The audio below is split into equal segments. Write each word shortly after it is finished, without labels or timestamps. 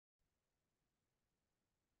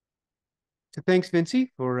So thanks,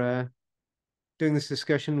 Vinci, for doing this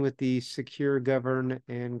discussion with the secure, govern,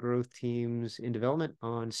 and growth teams in development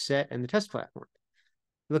on SET and the test platform.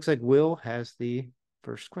 It looks like Will has the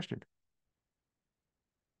first question.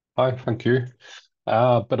 Hi, thank you.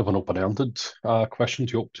 A bit of an open-ended question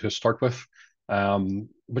to start with.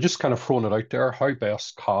 But just kind of throwing it out there, how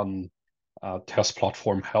best can test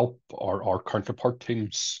platform help our counterpart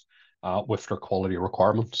teams with their quality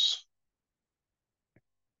requirements?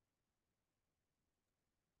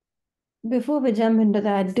 Before we jump into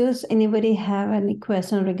that, does anybody have any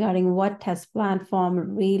question regarding what test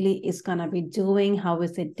platform really is going to be doing? How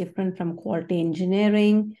is it different from quality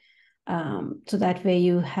engineering? So that way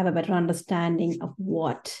you have a better understanding of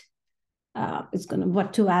what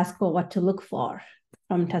to ask for, what to look for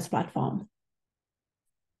from test platform.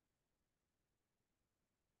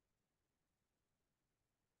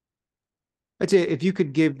 I'd say if you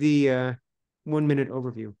could give the 1-minute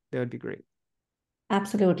overview, that would be great.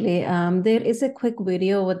 Absolutely. There is a quick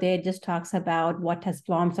video over there just talks about what test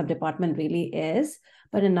platform subdepartment really is.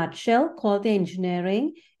 But in a nutshell, quality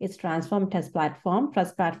engineering is transformed test platform.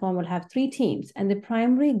 Test platform will have 3 teams. And the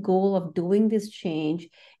primary goal of doing this change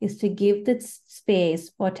is to give the space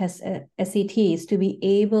for test SETs to be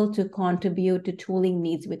able to contribute to tooling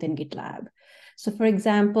needs within GitLab. So for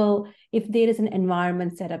example, if there is an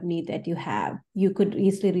environment setup need that you have, you could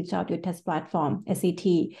easily reach out to your test platform, SET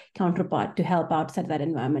counterpart to help out set that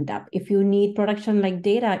environment up. If you need production like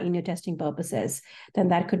data in your testing purposes, then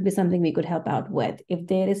that could be something we could help out with. If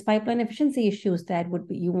there is pipeline efficiency issues that would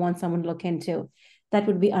be, you want someone to look into, that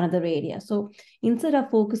would be another area. So instead of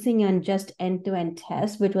focusing on just end-to-end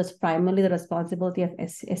tests, which was primarily the responsibility of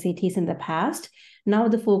SETs in the past, now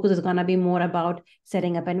the focus is going to be more about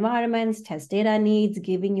setting up environments, test data needs,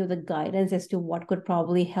 giving you the guidance as to what could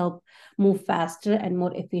probably help move faster and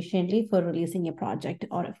more efficiently for releasing a project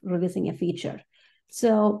or releasing a feature.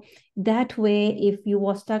 So that way, if you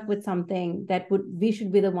were stuck with something, we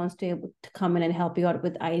should be the ones to come in and help you out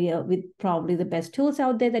with probably the best tools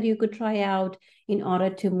out there that you could try out in order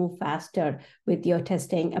to move faster with your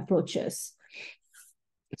testing approaches.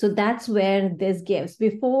 So that's where this gives.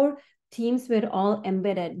 Before, teams were all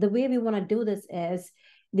embedded. The way we want to do this is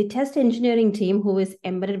the test engineering team, who is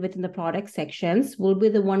embedded within the product sections, will be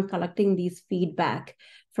the one collecting these feedback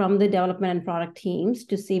from the development and product teams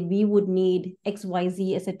to say we would need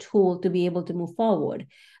XYZ as a tool to be able to move forward.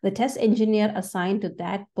 The test engineer assigned to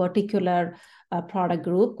that particular product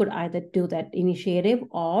group could either do that initiative,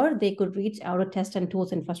 or they could reach out to test and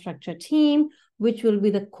tools infrastructure team, which will be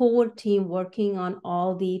the core team working on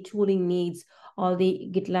all the tooling needs, all the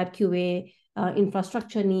GitLab QA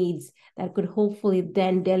infrastructure needs that could hopefully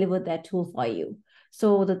then deliver that tool for you.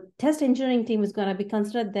 So the test engineering team is going to be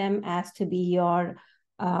considered them as to be your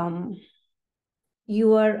team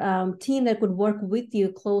that could work with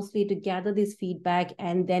you closely to gather this feedback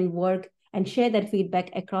and then work and share that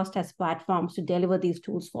feedback across test platforms to deliver these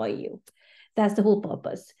tools for you. That's the whole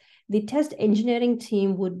purpose. The test engineering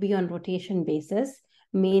team would be on rotation basis,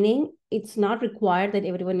 meaning it's not required that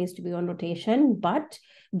everyone needs to be on rotation, but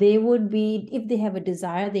they would be, if they have a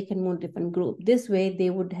desire, they can move different group. This way, they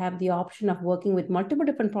would have the option of working with multiple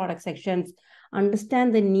different product sections,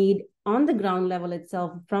 understand the need on the ground level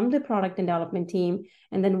itself from the product and development team,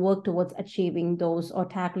 and then work towards achieving those or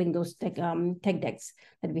tackling those tech decks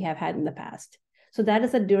that we have had in the past. So that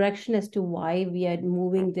is a direction as to why we are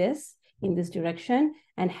moving this in this direction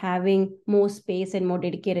and having more space and more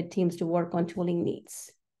dedicated teams to work on tooling needs.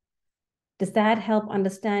 Does that help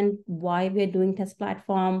understand why we're doing test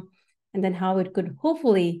platform and then how it could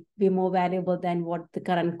hopefully be more valuable than what the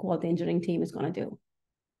current quality engineering team is going to do?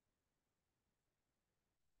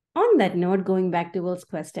 On that note, going back to Will's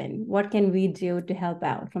question, what can we do to help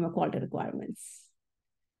out from a quality requirements?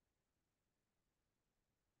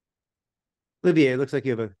 Olivier, it looks like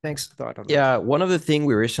you have a Thanks. thought on that. Yeah, one of the things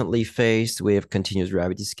we recently faced with continuous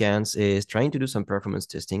gravity scans is trying to do some performance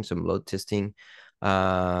testing, some load testing.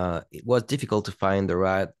 It was difficult to find the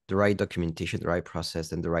right documentation, the right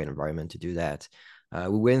process, and the right environment to do that.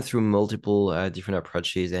 We went through multiple different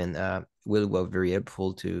approaches, and Will was very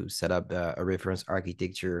helpful to set up a reference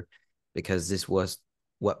architecture, because this was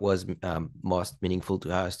what was most meaningful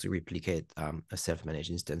to us to replicate a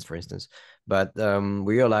self-managed instance, for instance. But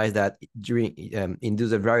we realized that in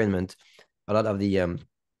this environment, a lot of the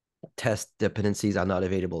test dependencies are not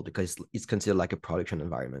available because it's considered like a production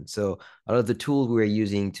environment. So a lot of the tools we were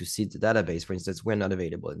using to seed the database, for instance, were not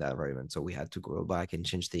available in that environment. So we had to go back and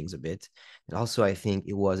change things a bit. And also, I think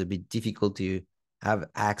it was a bit difficult to have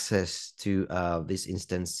access to these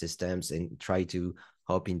instance systems and try to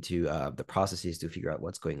hop into the processes to figure out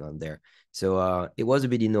what's going on there. So it was a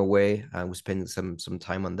bit in a way. We spent some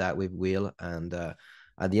time on that with Will, and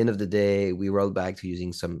at the end of the day, we rolled back to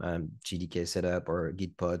using some GDK setup or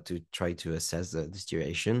Gitpod to try to assess the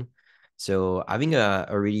situation. So having a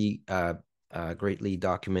really greatly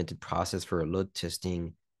documented process for load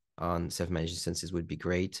testing on self-managed instances would be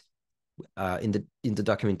great. In the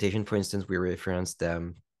documentation, for instance, we referenced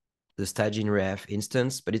the staging ref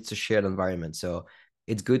instance, but it's a shared environment. So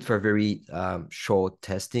it's good for very short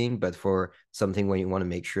testing, but for something when you want to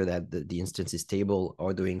make sure that the instance is stable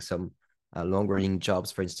or doing some long running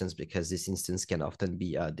jobs, for instance, because this instance can often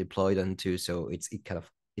be deployed onto. So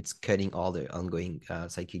it's cutting all the ongoing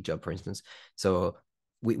Sidekick job, for instance. So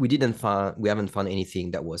we haven't found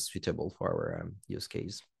anything that was suitable for our use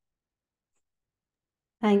case.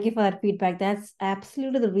 Thank you for that feedback. That's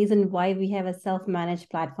absolutely the reason why we have a self-managed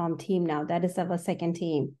platform team now. That is our second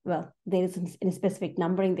team. Well, there isn't any specific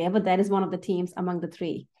numbering there, but that is one of the teams among the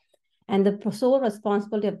three. And the sole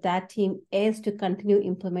responsibility of that team is to continue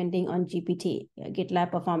implementing on GPT,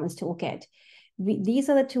 GitLab Performance Toolkit. These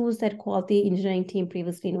are the tools that quality engineering team,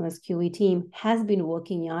 previously known as QE team, has been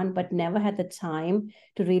working on, but never had the time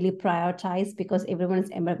to really prioritize because everyone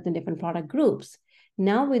is embedded in different product groups.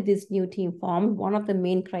 Now with this new team formed, one of the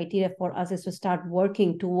main criteria for us is to start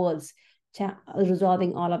working towards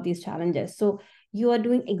resolving all of these challenges. So you are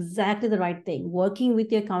doing exactly the right thing, working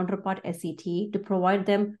with your counterpart SET to provide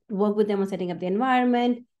them, work with them on setting up the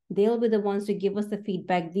environment. They'll be the ones to give us the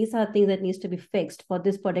feedback. These are things that needs to be fixed for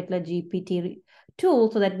this particular GPT tool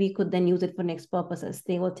so that we could then use it for next purposes.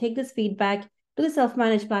 They will take this feedback to the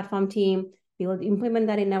self-managed platform team. We will implement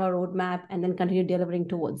that in our roadmap and then continue delivering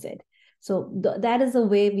towards it. So that is the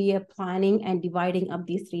way we are planning and dividing up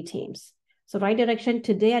these three teams. So right direction,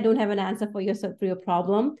 today I don't have an answer for your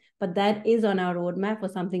problem, but that is on our roadmap for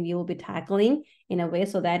something we will be tackling in a way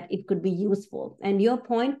so that it could be useful. And your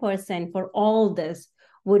point person for all this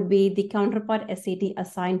would be the counterpart SAT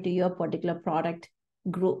assigned to your particular product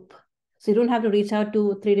group. So you don't have to reach out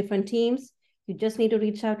to three different teams. You just need to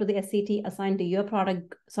reach out to the SAT assigned to your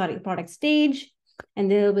product stage,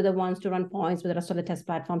 and they'll be the ones to run points with the rest of the test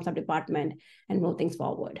platform sub-department and move things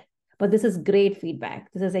forward. But this is great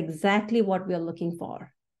feedback. This is exactly what we are looking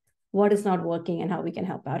for. What is not working and how we can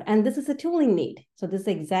help out. And this is a tooling need. So this is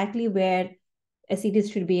exactly where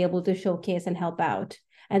SETs should be able to showcase and help out.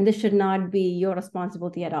 And this should not be your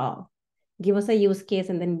responsibility at all. Give us a use case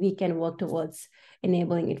and then we can work towards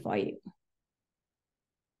enabling it for you.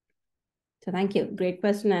 So thank you. Great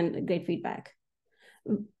question and great feedback.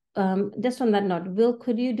 Just on that note, Will,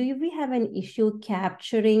 do we have an issue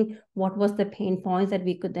capturing what was the pain points that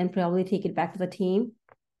we could then probably take it back to the team?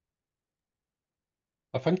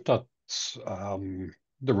 I think that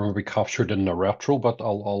they will be captured in the retro, but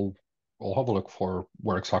I'll have a look for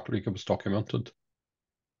where exactly it was documented.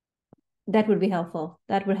 That would be helpful.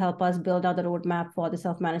 That would help us build out the roadmap for the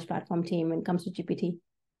self-managed platform team when it comes to GPT.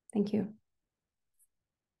 Thank you.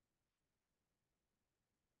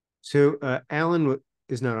 So Alan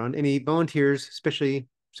is not on. Any volunteers, especially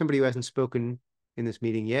somebody who hasn't spoken in this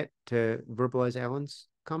meeting yet, to verbalize Alan's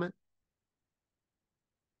comment?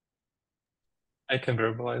 I can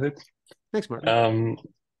verbalize it. Thanks, Martin.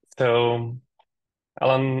 So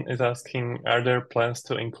Alan is asking, are there plans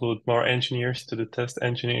to include more engineers to the test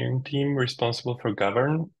engineering team responsible for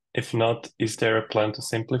govern? If not, is there a plan to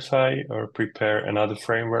simplify or prepare another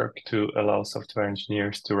framework to allow software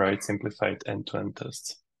engineers to write simplified end-to-end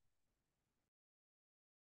tests?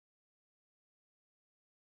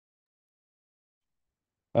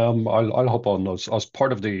 I'll hop on as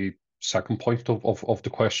part of the second point of the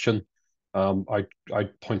question. I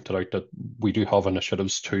pointed out that we do have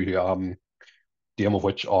initiatives to the aim of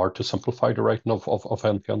which are to simplify the writing of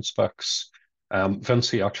end-to-end specs.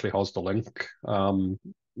 Vinci actually has the link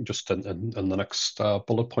just in the next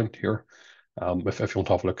bullet point here. If you want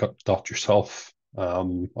to have a look at that yourself.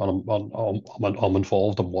 And I'm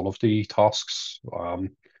involved in one of the tasks,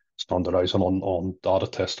 standardizing on data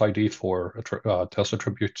test ID for test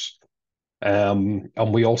attributes. And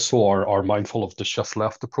we also are mindful of the shift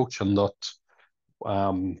left approach in that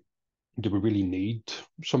do we really need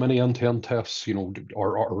so many end-to-end tests? You know,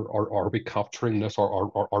 are we capturing this,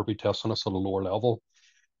 or are we testing this at a lower level?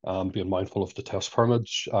 Being mindful of the test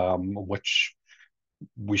permits, which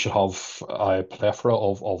we should have a plethora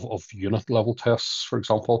of unit level tests, for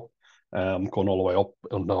example, going all the way up,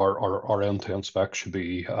 and our end-to-end spec should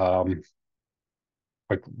be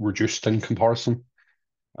like reduced in comparison.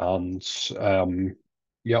 And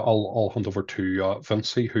yeah, I'll hand over to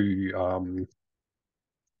Vinci, who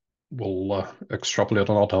will extrapolate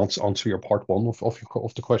on that to answer your part one of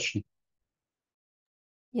the question.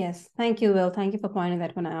 Yes, thank you, Will. Thank you for pointing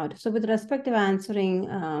that one out. So with respect to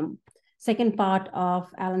answering second part of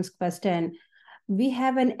Alan's question, we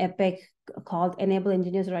have an epic called Enable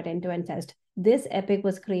Engineers to Write End-to-End Test. This epic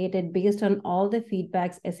was created based on all the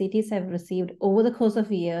feedbacks SATs have received over the course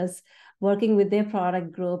of years, working with their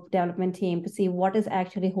product group development team to see what is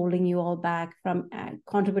actually holding you all back from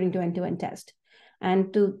contributing to end-to-end test.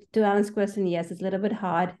 And to Alan's question, yes, it's a little bit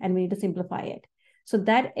hard and we need to simplify it. So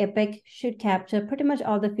that epic should capture pretty much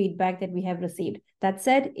all the feedback that we have received. That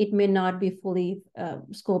said, it may not be fully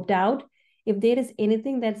scoped out. If there is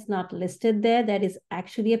anything that's not listed there that is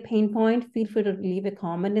actually a pain point, feel free to leave a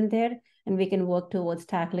comment in there and we can work towards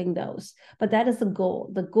tackling those. But that is the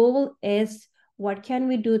goal. The goal is what can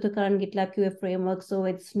we do to current GitLab QA framework so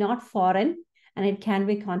it's not foreign and it can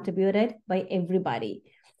be contributed by everybody.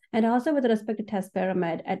 And also with respect to test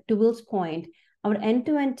pyramid, at Will's point, our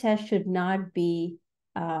end-to-end test should not be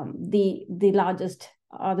the largest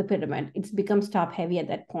or the pyramid. It becomes top heavy at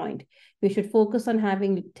that point. We should focus on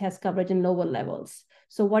having test coverage in lower levels.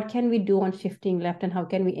 So what can we do on shifting left and how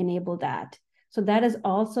can we enable that? So that is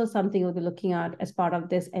also something we'll be looking at as part of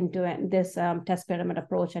this end-to-end, this test pyramid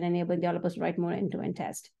approach and enabling developers to write more end-to-end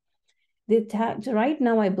tests. Right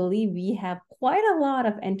now, I believe we have quite a lot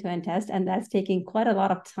of end-to-end tests and that's taking quite a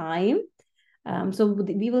lot of time. So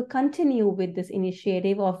we will continue with this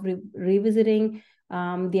initiative of revisiting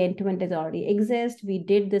the end-to-end that already exists. We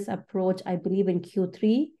did this approach, I believe, in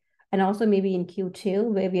Q3 and also maybe in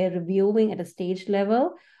Q2, where we are reviewing at a stage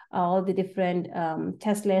level all the different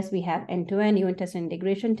test layers we have end-to-end, unit test and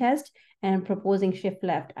integration test, and proposing shift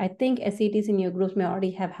left. I think SATs in your groups may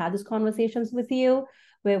already have had these conversations with you,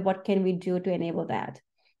 where what can we do to enable that?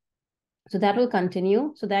 So that will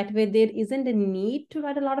continue. So that way there isn't a need to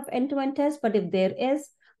write a lot of end-to-end tests, but if there is,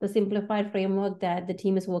 the simplified framework that the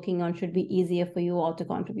team is working on should be easier for you all to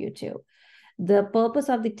contribute to. The purpose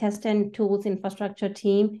of the test and tools infrastructure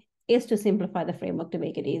team is to simplify the framework to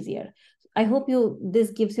make it easier. I hope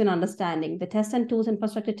this gives you an understanding. The test and tools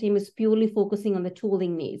infrastructure team is purely focusing on the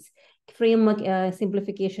tooling needs, framework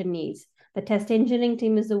simplification needs. The test engineering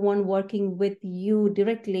team is the one working with you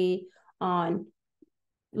directly on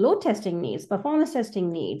load testing needs, performance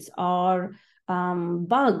testing needs, or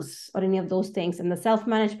bugs, or any of those things. And the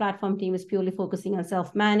self-managed platform team is purely focusing on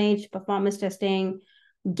self-managed performance testing,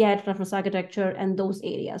 Get reference architecture, and those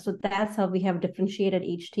areas. So that's how we have differentiated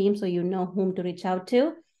each team, so you know whom to reach out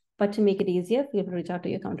to. But to make it easier, feel free to reach out to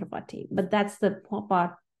your counterpart team. But that's the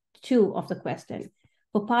part 2 of the question.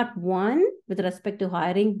 For part 1, with respect to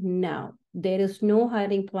hiring, no, there is no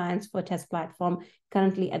hiring plans for test platform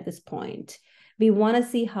currently at this point. We want to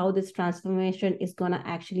see how this transformation is going to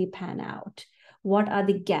actually pan out. What are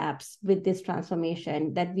the gaps with this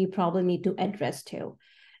transformation that we probably need to address to?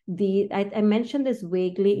 I mentioned this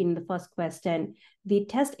vaguely in the first question. The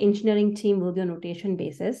test engineering team will be on rotation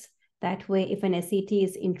basis. That way, if an SAT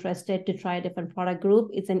is interested to try a different product group,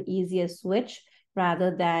 it's an easier switch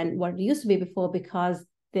rather than what it used to be before, because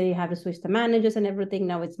they have to switch the managers and everything.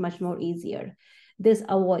 Now it's much more easier. This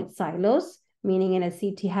avoids silos, meaning an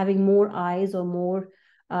SAT having more eyes or more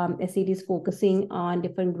SATs focusing on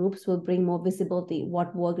different groups will bring more visibility.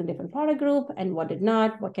 What worked in different product group and what did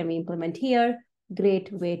not, what can we implement here?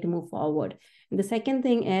 Great way to move forward. And the second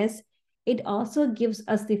thing is, it also gives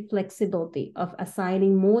us the flexibility of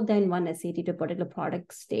assigning more than one SAT to a particular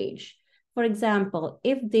product stage. For example,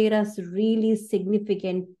 if there are really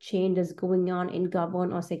significant changes going on in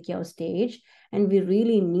govern or secure stage, and we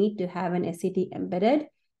really need to have an SAT embedded,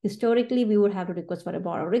 historically, we would have to request for a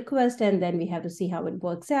borrow request, and then we have to see how it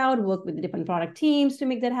works out, work with the different product teams to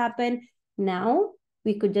make that happen. Now,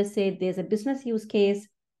 we could just say there's a business use case,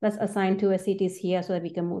 let's assign 2 SATs here so that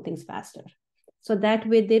we can move things faster. So that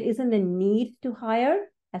way there isn't a need to hire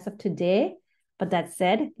as of today. But that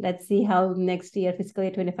said, let's see how next year, fiscal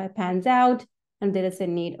year 25 pans out. And there is a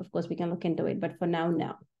need, of course, we can look into it. But for now,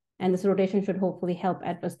 no. And this rotation should hopefully help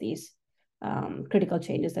address these critical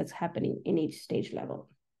changes that's happening in each stage level.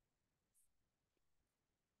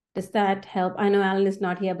 Does that help? I know Alan is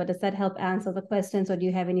not here, but does that help answer the questions, or do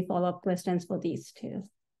you have any follow-up questions for these two?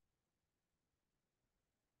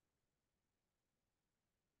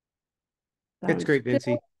 That's great,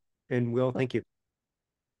 Vinci. And Will, thank you.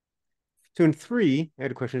 So in 3, I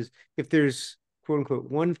had a question is, if there's quote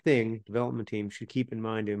unquote one thing development team should keep in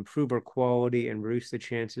mind to improve our quality and reduce the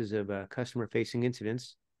chances of customer facing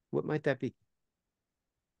incidents, what might that be?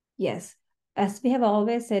 Yes. As we have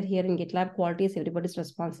always said here in GitLab, quality is everybody's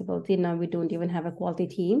responsibility. Now we don't even have a quality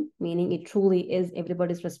team, meaning it truly is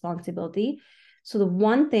everybody's responsibility. So the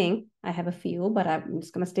one thing, I have a few, but I'm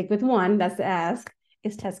just going to stick with one that's the ask,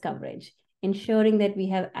 is test coverage. ensuring that we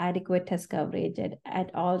have adequate test coverage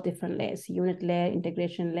at all different layers, unit layer,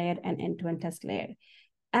 integration layer, and end-to-end test layer,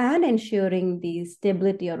 and ensuring the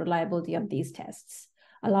stability or reliability of these tests.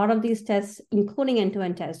 A lot of these tests, including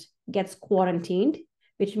end-to-end tests, gets quarantined,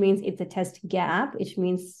 which means it's a test gap, which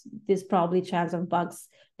means there's probably chance of bugs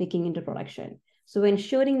leaking into production. So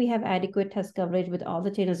ensuring we have adequate test coverage with all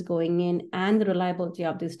the changes going in and the reliability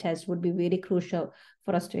of these tests would be very crucial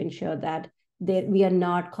for us to ensure that we are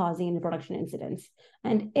not causing any production incidents.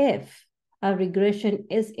 And if a regression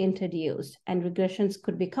is introduced, and regressions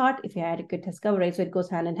could be caught if you have adequate test coverage, so it goes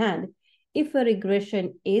hand in hand. If a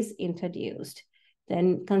regression is introduced,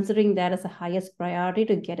 then considering that as the highest priority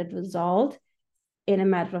to get it resolved in a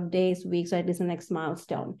matter of days, weeks, or at least the next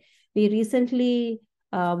milestone. We recently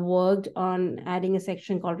worked on adding a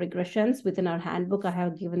section called regressions within our handbook. I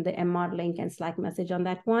have given the MR link and Slack message on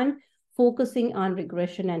that one. Focusing on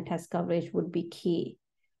regression and test coverage would be key.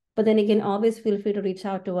 But then again, always feel free to reach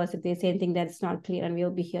out to us if there's anything that's not clear, and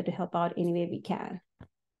we'll be here to help out any way we can.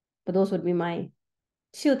 But those would be my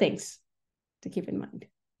 2 things to keep in mind.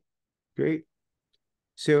 Great.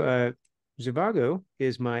 So Zhivago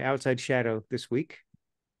is my outside shadow this week.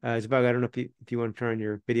 Zhivago, I don't know if you want to turn on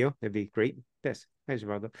your video, that'd be great. Yes, hi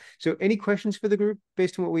Zhivago. So any questions for the group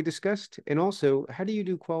based on what we discussed? And also, how do you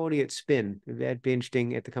do quality at Spin? That'd be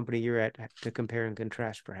interesting at the company you're at to compare and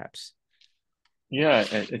contrast, perhaps. Yeah,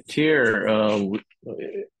 at here,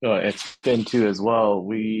 at Spin too as well.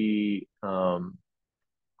 We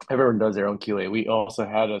everyone does their own QA. We also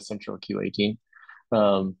had a central QA team,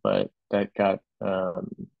 but that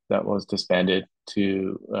was disbanded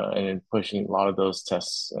to and then pushing a lot of those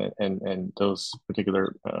tests and those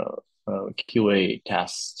particular QA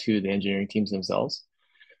tasks to the engineering teams themselves.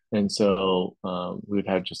 And so we would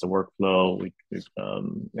have just a workflow,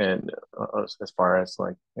 as far as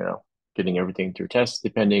like, getting everything through tests,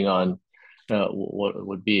 depending on what it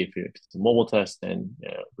would be. If it's a mobile test, then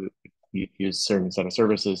we use certain set of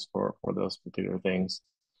services for those particular things.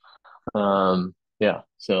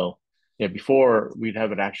 Before we'd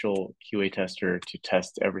have an actual QA tester to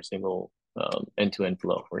test every single end-to-end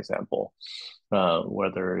flow, for example,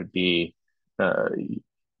 whether it be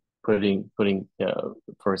putting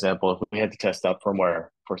for example, if we had to test out firmware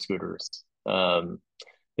for scooters,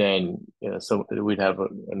 then so we'd have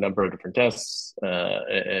a number of different tests,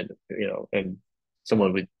 and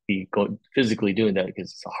someone would be physically doing that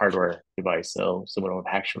because it's a hardware device, so someone would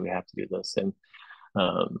actually have to do this and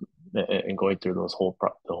going through the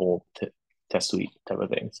whole test suite type of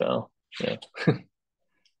thing. So yeah.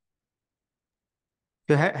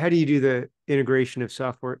 So how do you do the integration of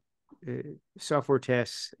software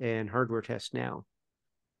tests and hardware tests now?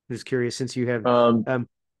 I'm just curious, since you have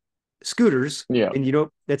scooters, and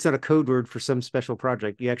that's not a code word for some special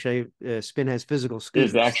project. You actually Spin has physical scooters.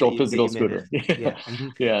 It's the actual physical scooter. Yeah.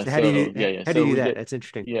 Yeah. So how do you do that? That's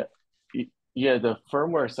interesting. Yeah, the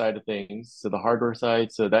firmware side of things. So the hardware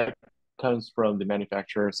side, so that comes from the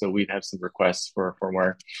manufacturer. So we'd have some requests for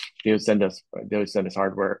firmware. They would send us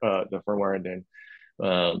hardware, the firmware, and then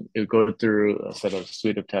it would go through a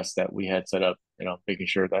suite of tests that we had set up, making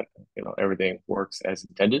sure that everything works as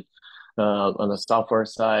intended. On the software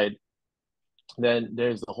side, then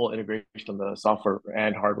there's the whole integration on the software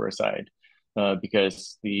and hardware side,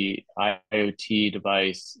 because the IoT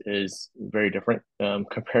device is very different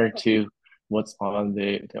compared to what's on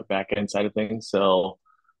the back end side of things. So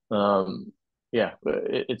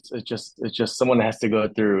it's just someone has to go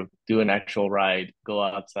through, do an actual ride, go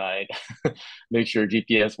outside, make sure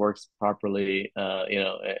GPS works properly,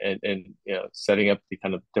 and setting up the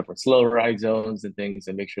kind of different slow ride zones and things,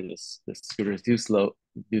 and make sure the scooters do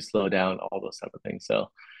slow down, all those type of things.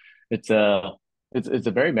 So it's a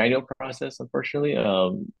very manual process, unfortunately.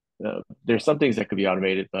 There's some things that could be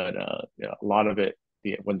automated, but a lot of it,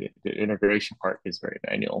 when the integration part is very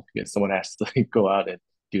manual, because someone has to go out and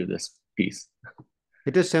do this piece.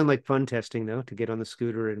 It does sound like fun testing, though, to get on the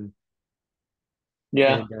scooter and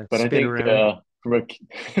but I think from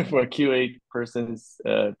a QA person's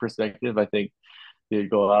perspective, I think they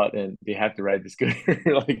go out and they have to ride the scooter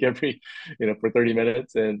like every for 30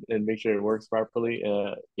 minutes and make sure it works properly.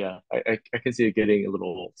 I can see it getting a little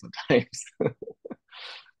old sometimes.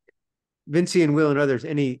 Vinci and Will and others,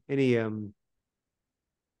 any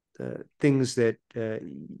things that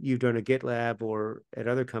you've done at GitLab or at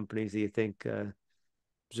other companies that you think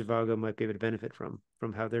Zhivago might be able to benefit from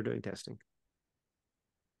how they're doing testing?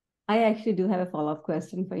 I actually do have a follow-up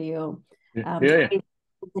question for you.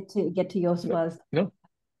 Get to yours first. No.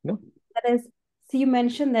 That is, so you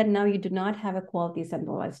mentioned that now you do not have a quality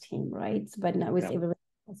centralized team, right? But now it's everybody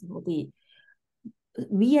responsibility.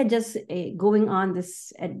 we are just going on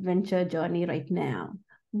this adventure journey right now.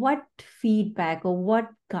 What feedback or what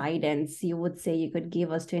guidance you would say you could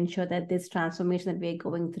give us to ensure that this transformation that we're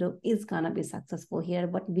going through is going to be successful here?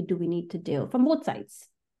 What do we need to do from both sides?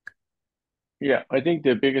 Yeah, I think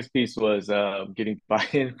the biggest piece was getting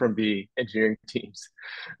buy-in from the engineering teams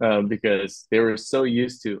because they were so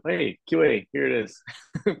used to, hey, QA, here it is,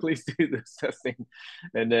 please do this testing,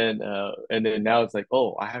 and then now it's like,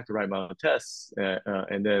 oh, I have to write my own tests,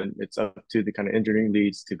 and then it's up to the kind of engineering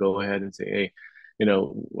leads to go ahead and say, hey,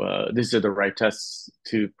 these are the right tests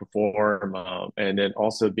to perform, and then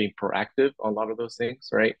also being proactive on a lot of those things,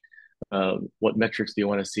 right? What metrics do you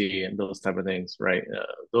want to see and those type of things, right?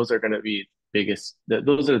 Those are going to be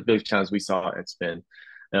those are the big challenges we saw at Spin.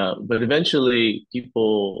 But eventually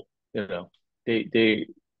people, they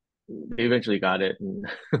eventually got it, and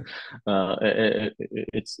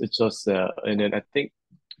it's just and then I think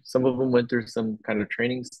some of them went through some kind of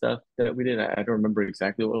training stuff that we did. I don't remember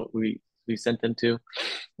exactly what we sent them to,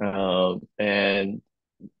 and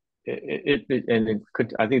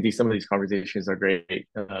I think some of these conversations are great.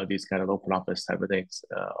 These kind of open office type of things,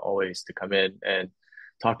 always to come in and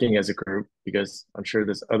talking as a group, because I'm sure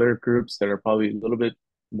there's other groups that are probably a little bit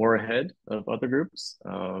more ahead of other groups,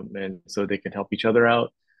 and so they can help each other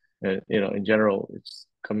out. And in general, it's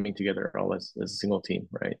coming together all as a single team,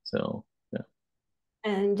 right? So yeah.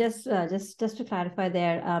 And just to clarify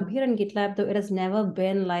there, here in GitLab, though, it has never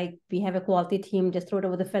been like we have a quality team, just throw it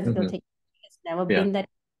over the fence, they'll take it. It's never been that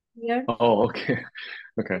here. Oh, okay.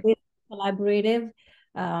 Okay. It's collaborative.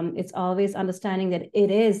 It's always understanding that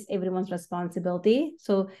it is everyone's responsibility.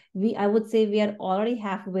 So I would say we are already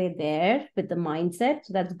halfway there with the mindset.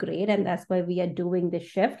 So that's great. And that's why we are doing the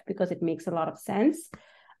shift, because it makes a lot of sense.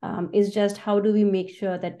 It's just how do we make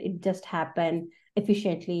sure that it just happen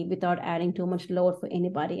efficiently without adding too much load for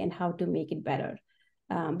anybody, and how to make it better.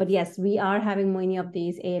 But yes, we are having many of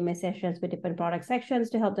these AMA sessions with different product sections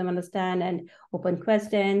to help them understand and open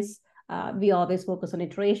questions. We always focus on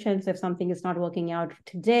iterations. If something is not working out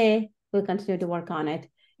today, we'll continue to work on it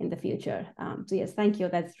in the future. So yes, thank you.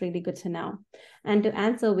 That's really good to know. And to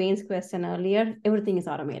answer Wayne's question earlier, everything is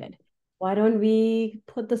automated. Why don't we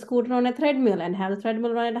put the scooter on a treadmill and have the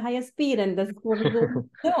treadmill run at a higher speed and the scooter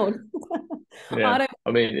go down? Yeah,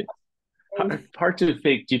 I mean, hard to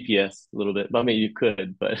fake GPS a little bit. I mean, you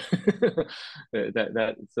could, but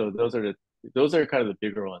so those are kind of the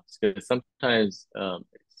bigger ones, because sometimes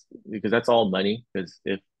because that's all money. Because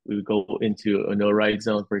if we go into a no ride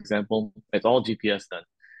zone, for example, it's all GPS done,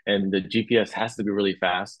 and the GPS has to be really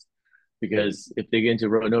fast, because if they get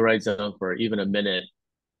into a no ride zone for even a minute,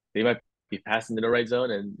 they might be passing the no ride zone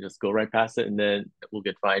and just go right past it, and then we'll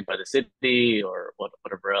get fined by the city or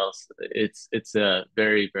whatever else. It's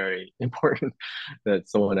very, very important that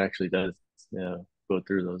someone actually does go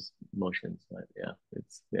through those motions. But yeah.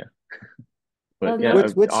 But Well, yeah,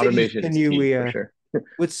 what automation is key for sure.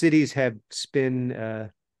 What cities have Spin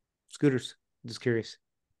scooters? Just curious.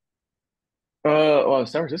 Well,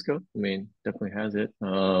 San Francisco, I mean, definitely has it.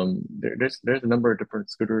 There's a number of different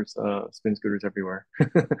scooters, Spin scooters everywhere.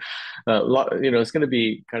 It's going to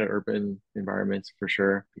be kind of urban environments for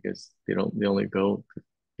sure, because they only go,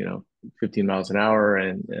 15 miles an hour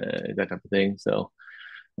and that type of thing. So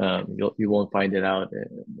you won't find it out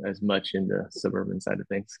as much in the suburban side of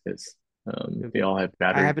things, because they all have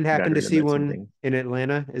I haven't happened to battery see limits and one things. in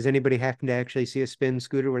Atlanta. Has anybody happened to actually see a Spin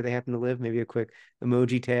scooter where they happen to live? Maybe a quick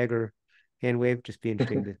emoji tag or hand wave. Just be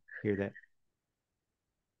interesting to hear that.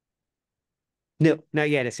 No,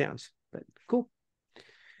 not yet. It sounds, but cool.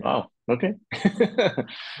 Wow. Okay.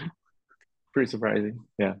 Pretty surprising.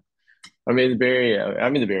 Yeah. I mean, the Bay Area.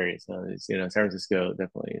 I'm in the Bay Area, so it's, San Francisco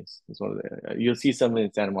definitely is one of the. You'll see some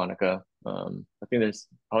in Santa Monica. I think there's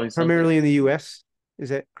probably some Primarily in the U.S. Is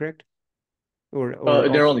that correct? Or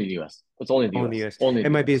they're also only in the U.S. It's only in the all in U.S. the U.S. Only in It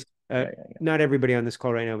the might be US. Yeah. not everybody on this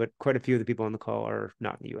call right now, but quite a few of the people on the call are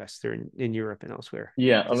not in the U.S. They're in Europe and elsewhere.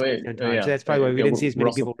 Yeah, I Just mean, on time. So that's probably why we didn't see as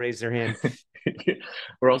many people raise their hand.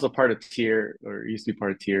 We're also part of Tier, or used to be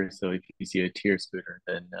part of Tier. So if you see a Tier scooter,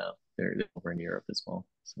 then they're over in Europe as well.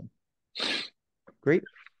 So great.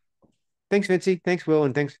 Thanks, Vincey. Thanks, Will,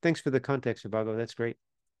 and thanks for the context, Vago. That's great.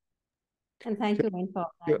 And thank you, Wayne, for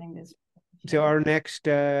organizing this. So our next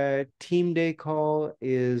team day call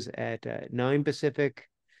is at 9 Pacific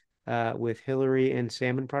with Hillary and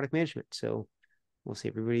Sam in product management. So we'll see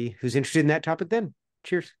everybody who's interested in that topic then.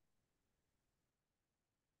 Cheers.